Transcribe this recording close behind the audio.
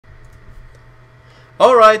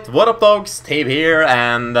Alright, what up dogs, Tape here,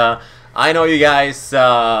 and I know you guys,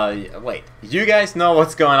 wait, you guys know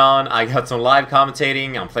what's going on. I got some live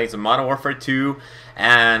commentating, I'm playing some Modern Warfare 2,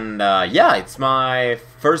 and yeah, it's my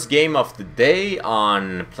first game of the day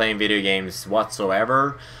on playing video games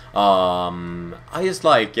whatsoever. I just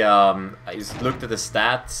looked at the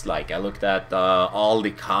stats, like I looked at all the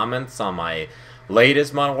comments on my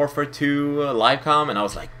latest Modern Warfare 2 live com, and I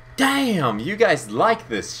was like, damn, you guys like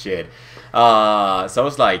this shit. So I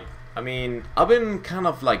was like, I mean, I've been kind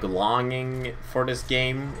of like longing for this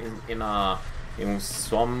game in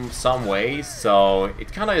some ways, so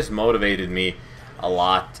it kind of just motivated me a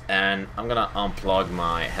lot. And I'm gonna unplug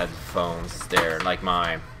my headphones there, like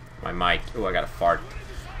my mic. Oh, I got a fart,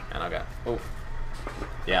 and I got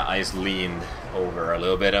yeah, I just leaned over a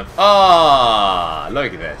little bit. Look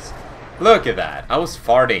at this, look at that. I was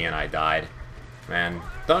farting and I died, man.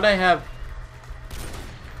 Don't I have?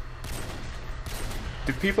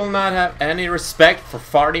 Do people not have any respect for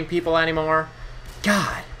farting people anymore?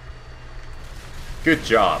 God. Good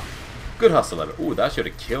job. Good hustle level. Ooh, that should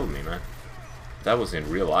have killed me, man. If that was in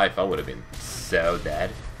real life, I would have been so dead.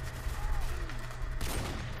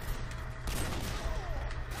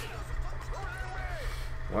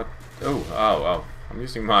 What? Oh. I'm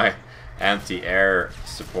using my anti-air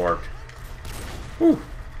support. Whew.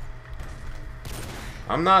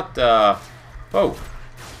 I'm not, oh.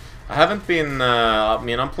 I haven't been, I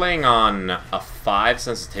mean, I'm playing on a 5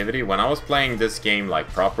 sensitivity. When I was playing this game, like,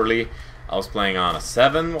 properly, I was playing on a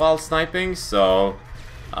 7 while sniping, so,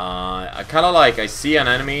 I kind of like, I see an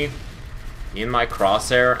enemy in my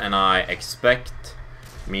crosshair, and I expect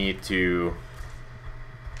me to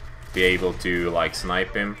be able to, like,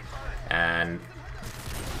 snipe him, and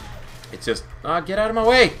it's just, get out of my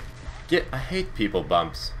way! I hate people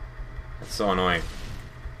bumps. That's so annoying.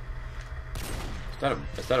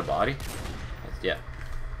 Is that a body? Yeah.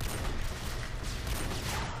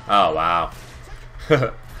 Oh, wow.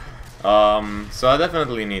 So I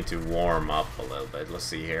definitely need to warm up a little bit. Let's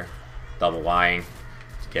see here. Double Ying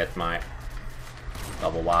to get my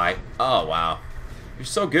double Y. Oh, wow. You're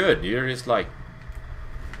so good. You're just like...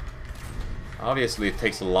 Obviously, it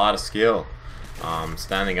takes a lot of skill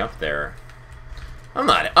standing up there. I'm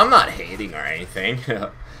not hating or anything.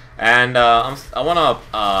 And I wanna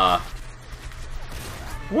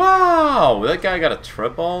wow, that guy got a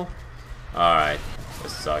triple? Alright,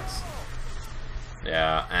 this sucks.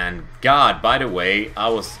 Yeah, and God, by the way, I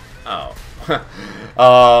was... Oh.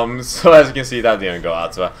 So as you can see, that didn't go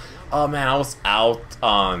out. So, oh man, I was out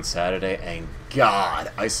on Saturday, and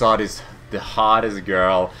God, I saw the hottest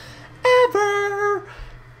girl ever!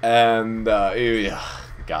 And, yeah,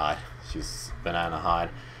 God, she's banana hot.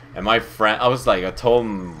 And my friend, I told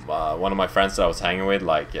one of my friends that I was hanging with,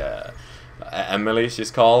 like, Emily, she's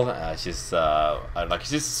called. She's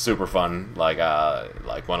super fun. Like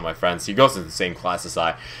one of my friends. He goes to the same class as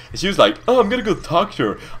I. And she was like, "Oh, I'm gonna go talk to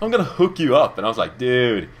her. I'm gonna hook you up." And I was like,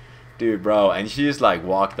 "Dude, bro." And she just like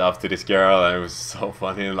walked up to this girl, and it was so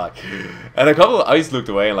funny. And like, and I just looked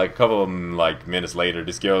away, and like a couple of like minutes later,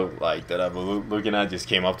 this girl like that I was looking at just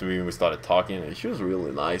came up to me, and we started talking. And she was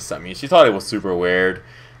really nice. I mean, she thought it was super weird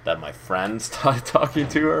that my friend started talking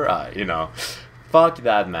to her. You know. Fuck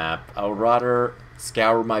that map. I would rather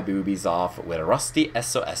scour my boobies off with a rusty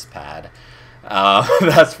SOS pad.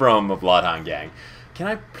 That's from a Bloodhound Gang. Can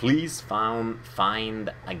I please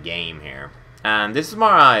find a game here? And this is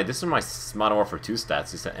my Modern Warfare 2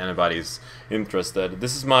 stats, if anybody's interested.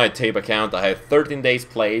 This is my tape account. I have 13 days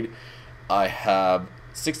played. I have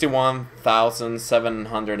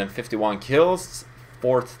 61,751 kills,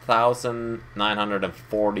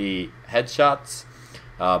 4,940 headshots.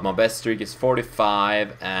 My best streak is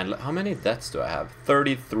 45, and how many deaths do I have?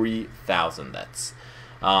 33,000 deaths.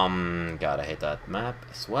 God, I hate that map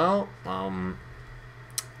as well.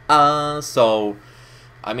 So,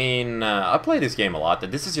 I mean, I play this game a lot.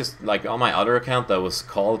 This is just, like, on my other account that was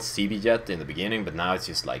called CBJet in the beginning, but now it's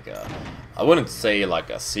just like I wouldn't say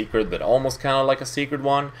like a secret, but almost kind of like a secret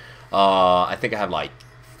one. I think I have like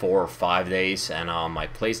 4 or 5 days, and on my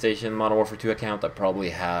PlayStation Modern Warfare 2 account, I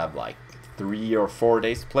probably have like 3 or 4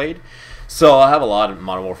 days played, so I have a lot of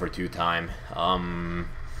Modern Warfare 2 time.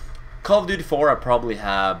 Call of Duty 4 I probably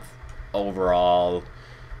have overall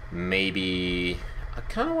maybe... I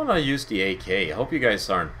kind of want to use the AK. I hope you guys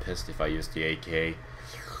aren't pissed if I use the AK,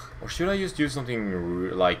 or should I just use something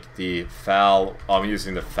like the FAL? I'm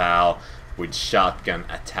using the FAL with shotgun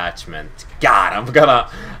attachment. God, I'm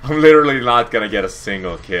literally not gonna get a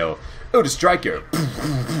single kill. Oh, the striker.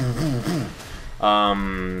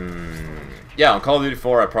 Yeah, on Call of Duty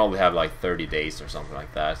 4 I probably have like 30 days or something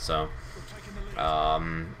like that, so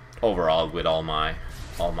overall with all my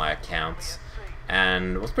all my accounts.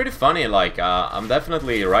 And it was pretty funny, like, I'm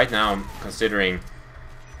definitely, right now, I'm considering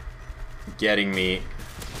getting me...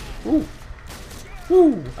 Ooh!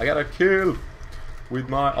 Ooh! I got a kill with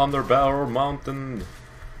my underbarrel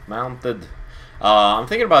mounted. I'm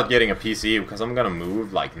thinking about getting a PC because I'm gonna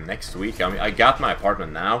move, like, next week. I mean, I got my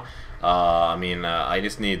apartment now. I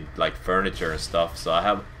just need, like, furniture and stuff, so I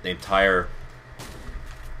have the entire...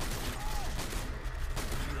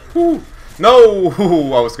 Whew. No!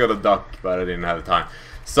 I was gonna duck, but I didn't have the time.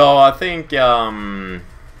 So, I think,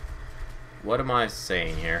 what am I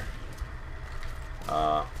saying here?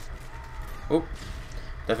 Oop.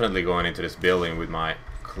 Definitely going into this building with my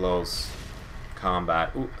close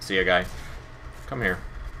combat. Ooh, see ya, guy. Come here.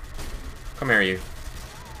 Come here, you.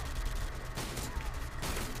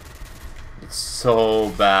 It's so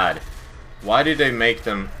bad. Why did they make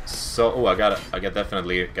them so... Oh, I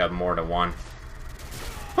definitely got more than one.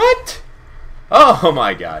 What? Oh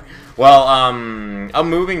my god. Well, I'm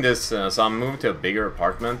moving this, so I'm moving to a bigger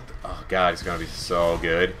apartment. Oh god, it's gonna be so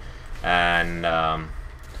good. And,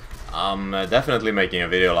 I'm definitely making a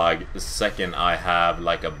video, like, the second I have,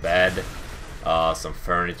 like, a bed, some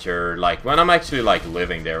furniture, like, when I'm actually, like,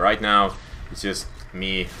 living there. Right now, it's just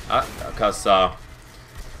me, because, I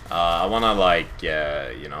wanna, like,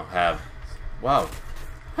 you know, have... Wow.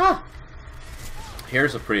 Huh.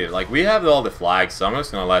 Here's a pretty... Like, we have all the flags, so I'm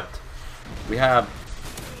just gonna let... We have...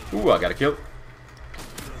 Ooh, I got a kill.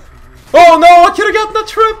 Oh, no! I could've gotten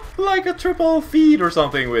a triple feed or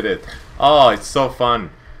something with it. Oh, it's so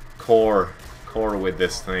fun. Core with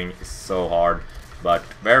this thing is so hard. But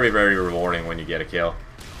very, very rewarding when you get a kill.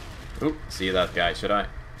 Oop, see that guy. Should I?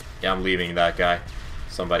 Yeah, I'm leaving that guy.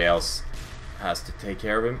 Somebody else has to take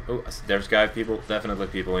care of him. Oh, there's definitely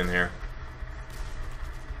people in here.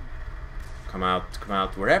 Come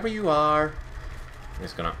out, wherever you are. I'm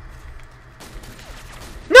just gonna...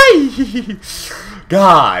 Nay!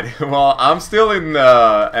 God! Well, I'm still in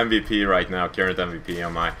MVP right now, current MVP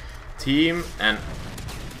on my team, and...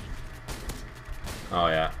 Oh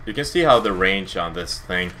yeah, you can see how the range on this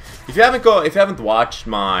thing... If you haven't watched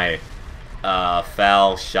my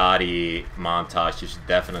FAL shoddy montage, you should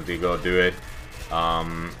definitely go do it.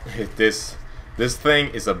 This thing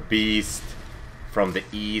is a beast from the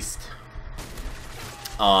east.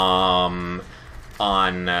 On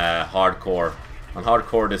hardcore. On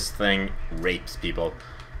hardcore, this thing rapes people.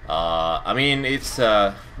 I mean, it's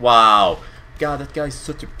wow. God, that guy's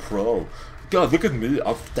such a pro. God, look at me.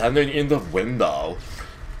 I'm standing in the window.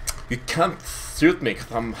 You can't shoot me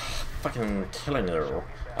because I'm fucking killing you.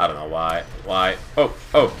 I don't know why. Why? Oh.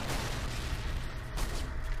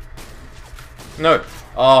 No.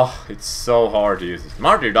 Oh, it's so hard to use this.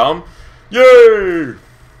 Martyrdom. Yay!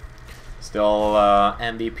 Still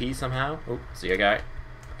MVP somehow. Oh, see a guy.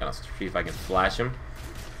 Gonna see if I can flash him.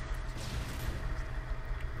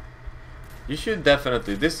 You should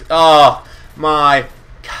definitely this. Oh my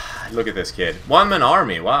God! Look at this kid. One-man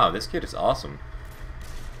army. Wow, this kid is awesome.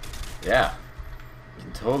 Yeah, you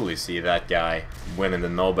can totally see that guy winning the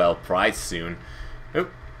Nobel Prize soon.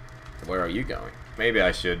 Oop. Where are you going? Maybe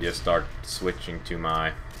I should just start switching to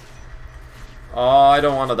my... Oh, I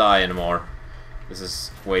don't want to die anymore. This is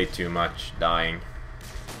way too much dying.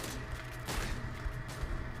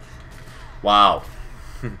 Wow.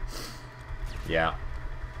 Yeah.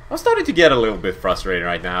 I'm starting to get a little bit frustrated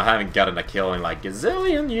right now. I haven't gotten a kill in like a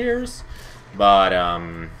gazillion years. But,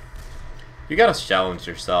 you gotta challenge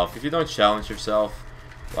yourself. If you don't challenge yourself,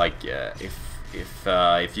 like,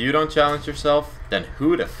 if you don't challenge yourself, then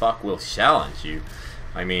who the fuck will challenge you?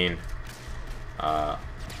 I mean, the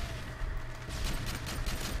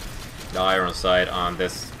iron sight on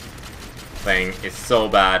this thing is so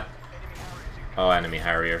bad. Oh, enemy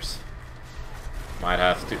Harriers. Might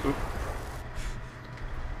have to... Oop.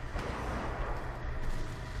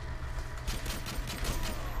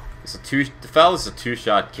 The FAL is a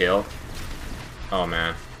two-shot kill. Oh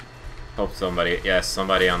man. Hope somebody... Yes,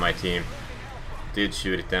 somebody on my team did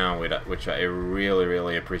shoot it down, with which I really,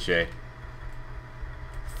 really appreciate.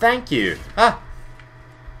 Thank you! Ah!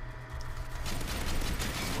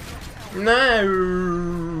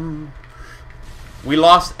 No! We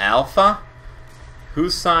lost Alpha? Who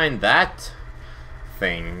signed that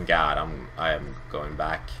thing? God, I am going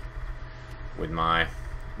back with my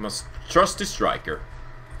most trusty striker.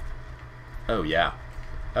 Oh yeah.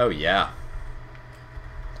 Oh yeah.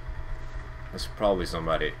 There's probably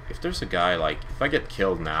somebody. If there's a guy, like, if I get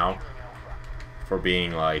killed now for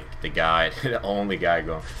being like the guy, the only guy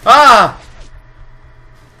going. Ah!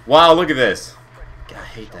 Wow, look at this. God, I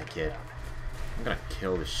hate that kid. I'm gonna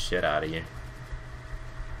kill the shit out of you.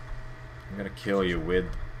 I'm gonna kill you with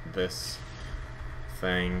this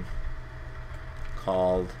thing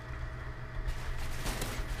called?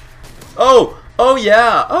 Oh! Oh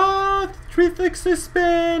yeah! Oh! 360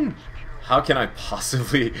 spin! How can I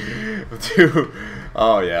possibly do...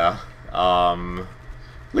 Oh yeah. At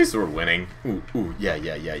least we're winning. Ooh, ooh, yeah.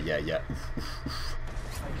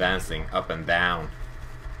 Advancing up and down.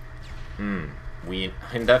 I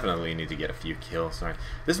definitely need to get a few kills. Right.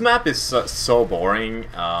 This map is so boring.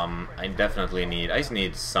 I just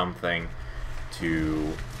need something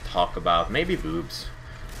to talk about. Maybe boobs.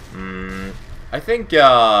 I think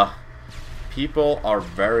people are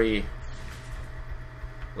very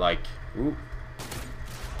like, ooh,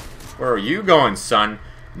 where are you going, son?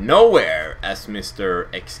 Nowhere, as Mr.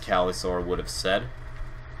 Excalisor would have said.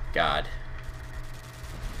 God.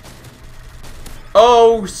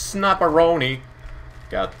 Oh, snapperoni!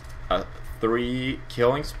 Got a 3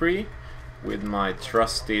 killing spree with my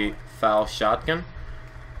trusty FAL shotgun.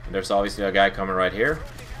 And there's obviously a guy coming right here.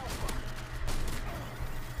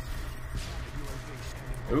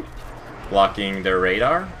 Oop. Blocking their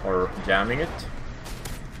radar, or jamming it.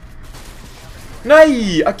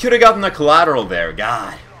 Nay! I could have gotten a collateral there.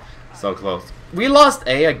 God. So close. We lost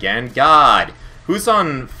A again. God. Who's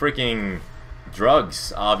on freaking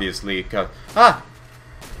drugs, obviously. Ah!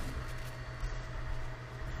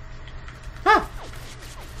 Ah!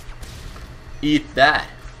 Eat that.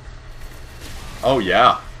 Oh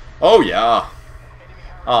yeah. Oh yeah.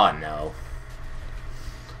 Oh no.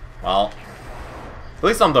 Well, at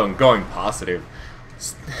least I'm going positive.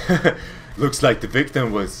 Looks like the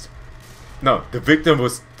victim was... No, the victim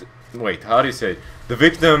was... Wait, how do you say it? The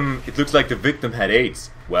victim... It looks like the victim had AIDS.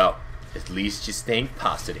 Well, at least she's staying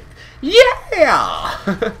positive. Yeah!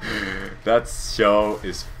 That show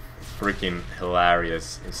is freaking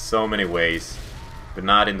hilarious in so many ways. But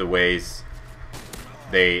not in the ways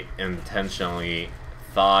they intentionally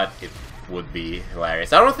thought it would be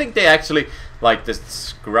hilarious. I don't think they actually... Like the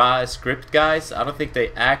script guys, I don't think they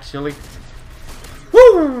actually...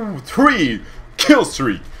 Woo! 3 kill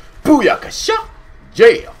streak! Booyakasha!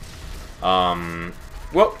 Yeah!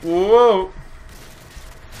 Whoa!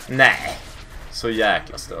 Nej! Så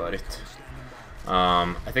jäkla störigt.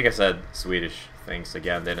 I think I said Swedish things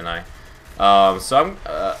again, didn't I? So I'm...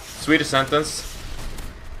 Swedish sentence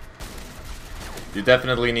you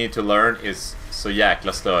definitely need to learn is så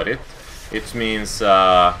jäkla störigt. It means,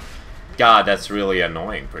 God, that's really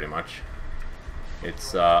annoying, pretty much.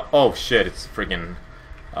 It's, oh shit, it's freaking,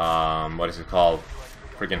 what is it called?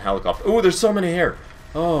 Freaking helicopter. Ooh, there's so many here.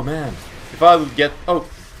 Oh, man. If I would get, oh.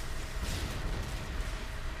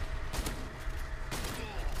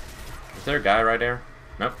 Is there a guy right there?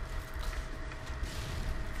 Nope.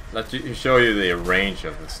 Let me show you the range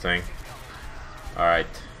of this thing. Alright.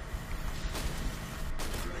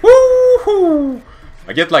 Woohoo!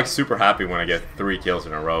 I get like super happy when I get 3 kills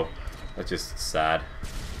in a row. That's just sad.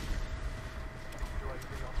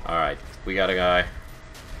 Alright, we got a guy.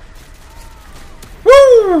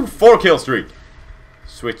 Woo! 4 kill streak!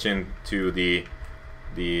 Switching to the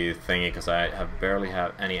thingy because I barely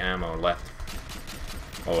have any ammo left.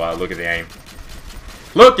 Oh wow, look at the aim.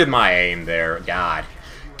 Look at my aim there, God.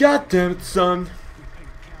 God damn it, son.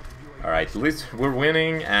 Alright, at least we're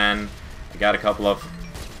winning, and I got a couple of...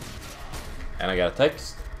 And I got a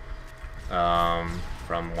text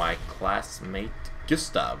from my classmate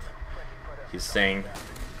Gustav. He's saying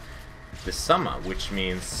the summer, which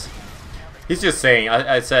means he's just saying.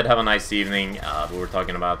 I said have a nice evening. We were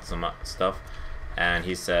talking about some stuff, and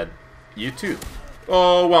he said you too.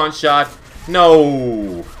 Oh, one shot.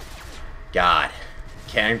 No. God,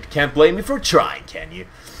 can't blame me for trying, can you?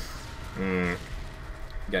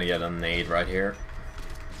 Gonna get a nade right here.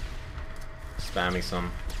 Spamming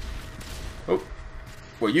some. Oh,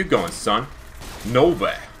 where you going, son?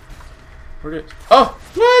 Nowhere. Where did? Oh,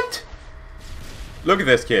 what? Look at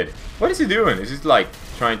this kid. What is he doing? Is he like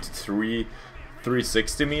trying to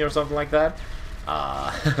 360 me or something like that?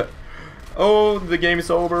 Oh, the game is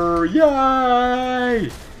over! Yay!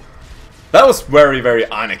 That was very, very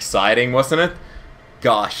unexciting, wasn't it?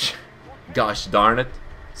 Gosh darn it!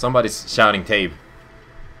 Somebody's shouting tape.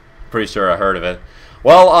 Pretty sure I heard of it.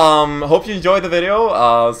 Well, hope you enjoyed the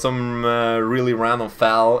video, some really random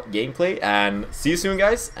FAL gameplay, and see you soon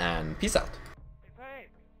guys, and peace out.